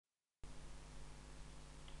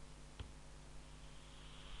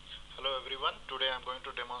everyone. Today I'm going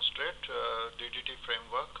to demonstrate DDT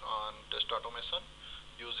framework on test automation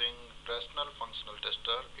using Rational Functional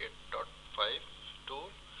Tester 8.5 tool,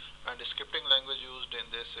 and the scripting language used in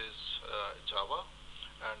this is Java,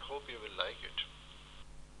 and hope you will like it.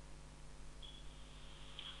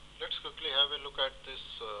 Let's quickly have a look at this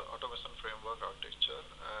automation framework architecture,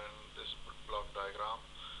 and this block diagram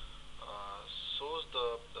shows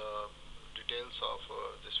the details of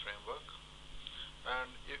this framework.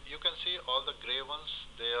 And you can see all the gray ones,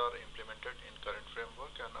 they are implemented in current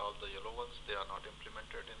framework, and all the yellow ones, they are not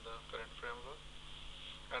implemented in the current framework.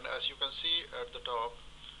 And as you can see at the top,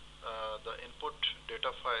 the input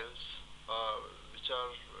data files, which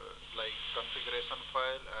are like configuration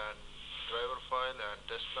file and driver file and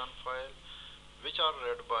test plan file, which are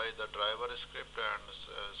read by the driver script and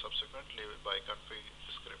subsequently by config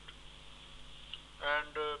script.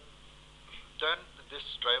 And then this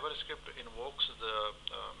driver script invokes the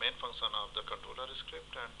main function of the controller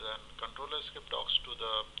script, and then controller script talks to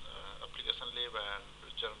the application lib and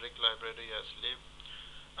generic library as lib,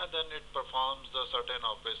 and then it performs the certain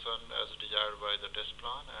operation as desired by the test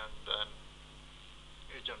plan, and then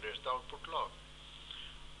it generates the output log.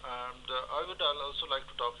 And I would also like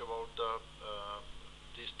to talk about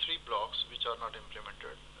these three blocks which are not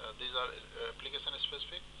implemented. These are application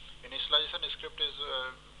specific. Initialization script is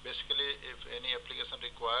basically if any application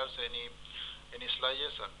requires any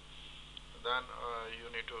initialization, then you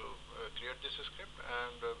need to create this script.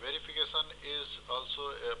 And verification is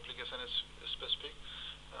also application specific.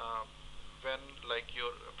 When like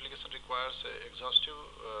your application requires exhaustive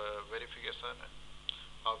verification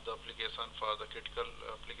of the application for the critical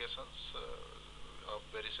applications of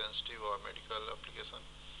very sensitive or medical application,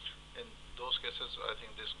 in those cases I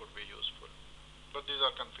think this could be useful. But these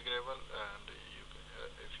are configurable, and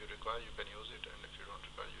if you require, you can use it, and if you don't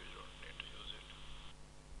require, you don't need to use it.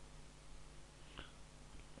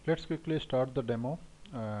 Let's quickly start the demo,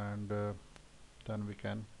 and then we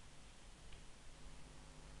can.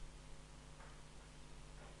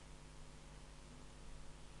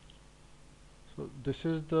 So this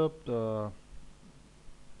is the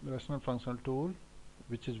rational functional tool,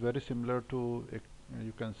 which is very similar to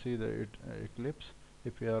you can see the Eclipse.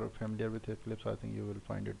 If you are familiar with Eclipse, I think you will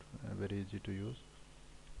find it very easy to use.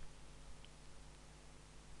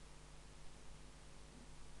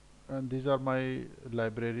 And these are my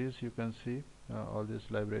libraries. You can see all these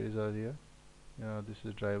libraries are here. This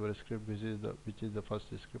is driver script, which is the first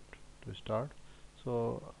script to start.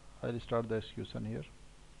 So I'll start the execution here.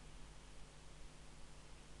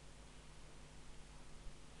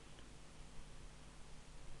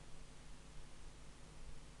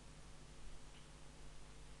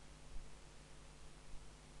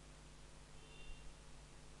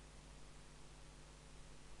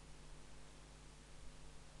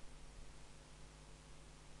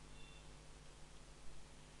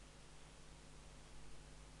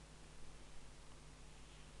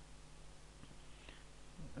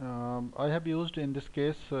 I have used in this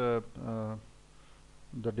case the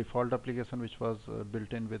default application which was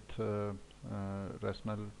built in with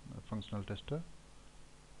rational functional tester.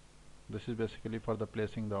 This is basically for the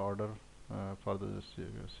placing the order for the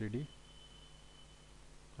CD,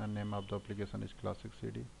 and name of the application is classic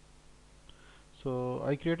CD. So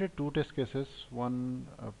I created two test cases, one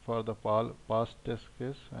for the pass test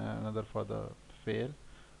case and another for the fail.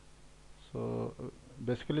 So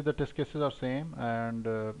basically the test cases are same, and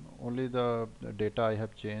only the data I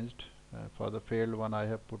have changed. For the failed one I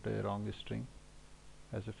have put a wrong string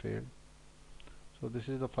as a failed. So this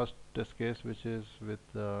is the first test case, which is with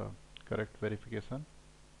the correct verification,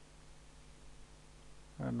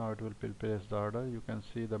 and now it will place the order. You can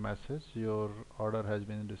see the message, your order has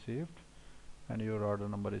been received and your order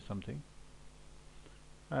number is something,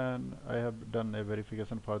 and I have done a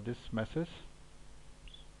verification for this message.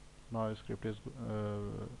 Now script is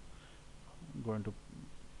going to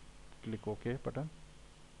click OK button.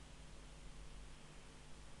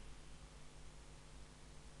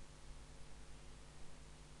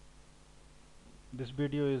 This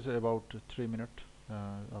video is about 3 minutes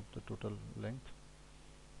of the total length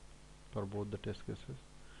for both the test cases.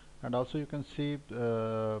 And also you can see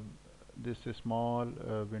this small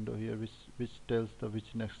window here which tells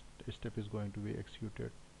which next step is going to be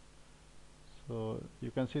executed. So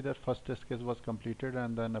you can see that first test case was completed,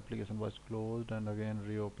 and then application was closed and again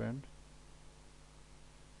reopened.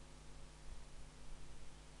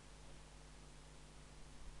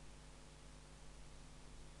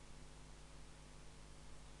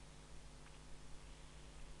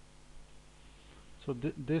 So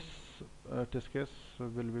this test case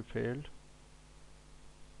will be failed.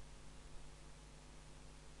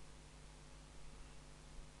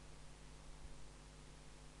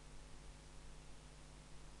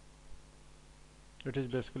 it is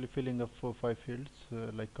basically filling up 4 5 fields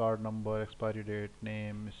like card number, expiry date,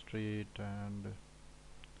 name, street, and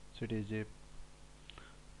city zip,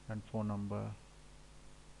 and phone number.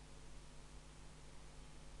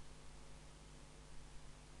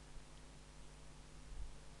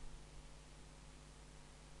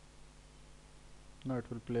 Now it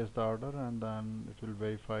will place the order and then it will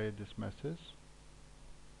verify this message.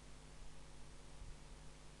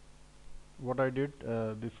 What I did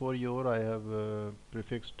before your, I have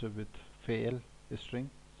prefixed with fail string,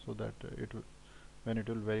 so that when it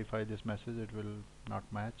will verify this message, it will not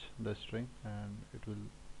match the string and it will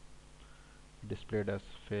displayed as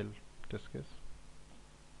fail test case.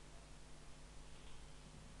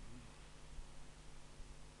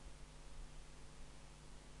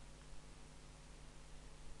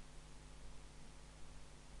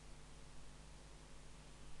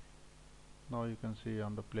 Now you can see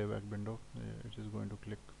on the playback window, it is going to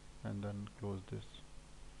click and then close this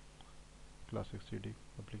classic CD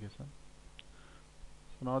application.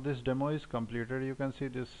 So now this demo is completed. You can see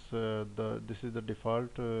this this is the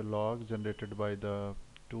default log generated by the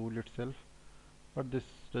tool itself, but this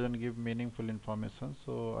doesn't give meaningful information,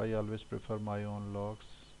 so I always prefer my own logs.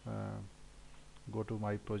 Go to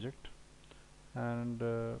my project and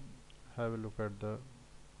have a look at the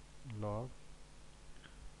log.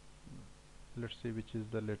 Let's see which is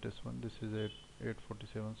the latest one. This is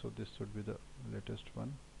 847, so this should be the latest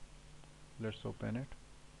one. Let's open it,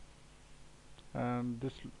 and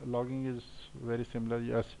this logging is very similar.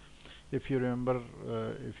 Yes, if you remember,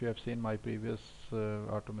 if you have seen my previous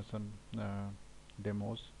automation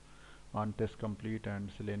demos on test complete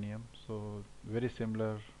and Selenium, so very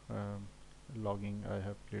similar logging I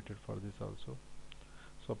have created for this also.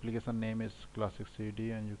 So application name is classic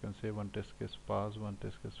CD, and you can say one test case passed, one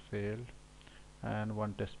test case failed, and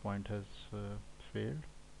one test point has failed,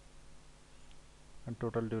 and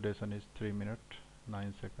total duration is 3 minutes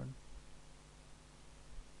 9 seconds.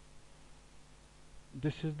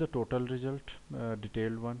 This is the total result,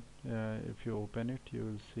 detailed one. If you open it, you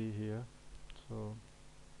will see here. So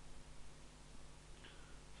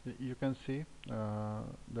you can see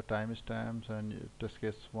the timestamps, and test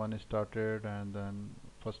case 1 is started, and then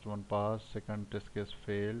first one passed, second test case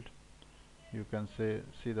failed. You can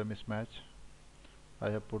see the mismatch. I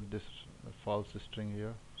have put this false string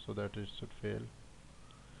here so that it should fail.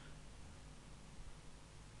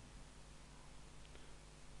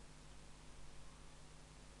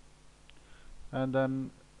 And then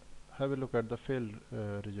have a look at the failed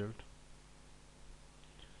result.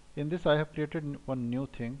 In this I have created one new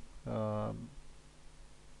thing. I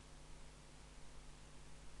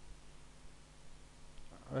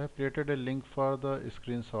have created a link for the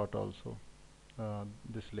screenshot also,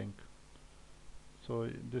 this link. So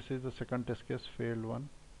this is the second test case failed one.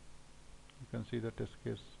 You can see the test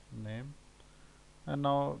case name, and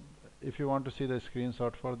now if you want to see the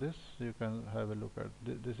screenshot for this, you can have a look at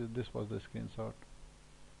this was the screenshot.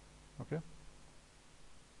 Okay.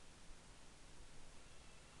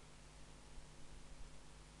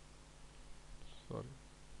 Sorry.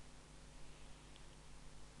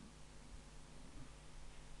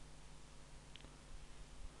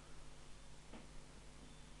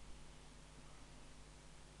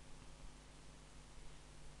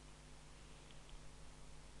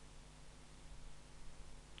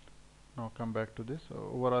 Now come back to this.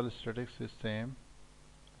 Overall statistics is same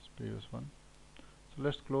as previous one. So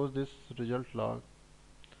let's close this result log,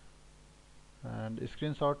 and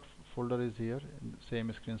screenshot folder is here.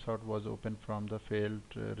 Same screenshot was opened from the failed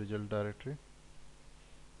result directory.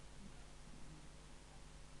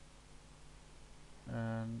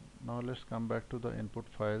 And now let's come back to the input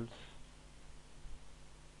files.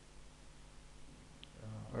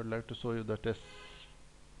 I would like to show you the test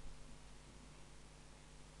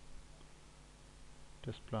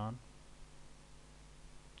plan.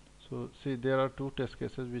 So see, there are two test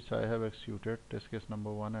cases which I have executed, test case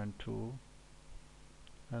number 1 and 2,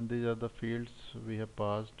 and these are the fields we have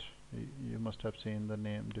passed. You must have seen the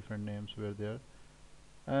different names were there,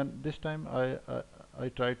 and this time I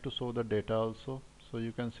tried to show the data also. So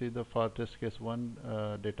you can see the for test case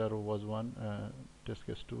 1 data row was 1, test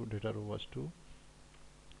case 2 data row was 2,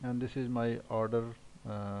 and this is my order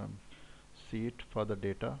sheet for the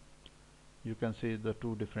data. You can see the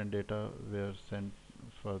two different data were sent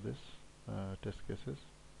for this test cases,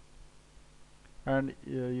 and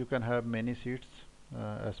you can have many sheets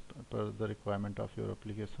as per the requirement of your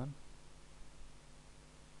application.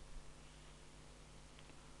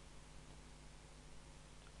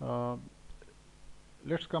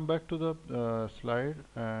 Let's come back to the slide,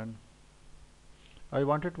 and I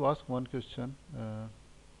wanted to ask one question.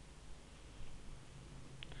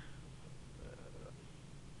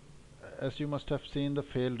 as you must have seen the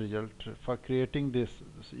fail result for creating this,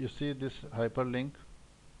 you see this hyperlink,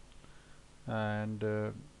 and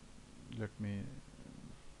let me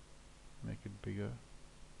make it bigger.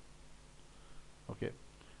 Okay.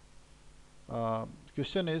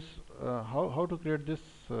 Question is how to create this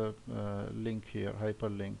link here,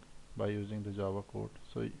 hyperlink, by using the Java code.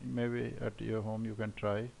 So maybe at your home you can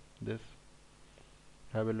try this.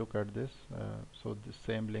 Have a look at this. So the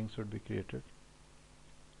same link should be created.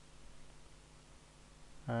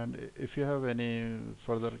 And if you have any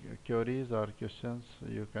further queries or questions,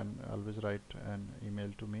 you can always write an email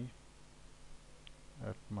to me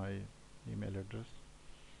at my email address.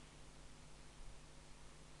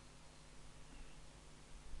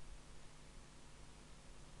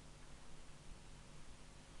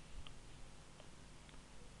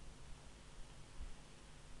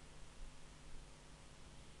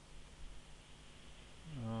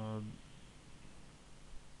 Uh,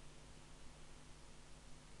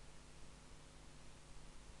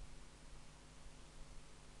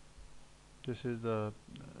 this is the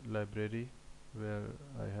library where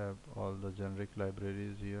I have all the generic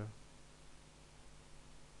libraries here.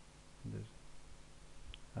 This,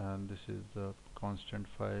 and this is the constant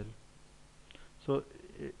file. So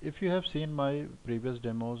if you have seen my previous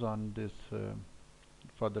demos on this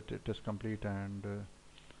for the test complete and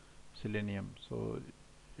Selenium, so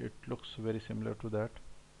it looks very similar to that,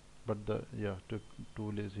 but the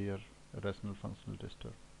tool is here, rational functional tester.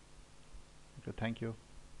 Okay, thank you.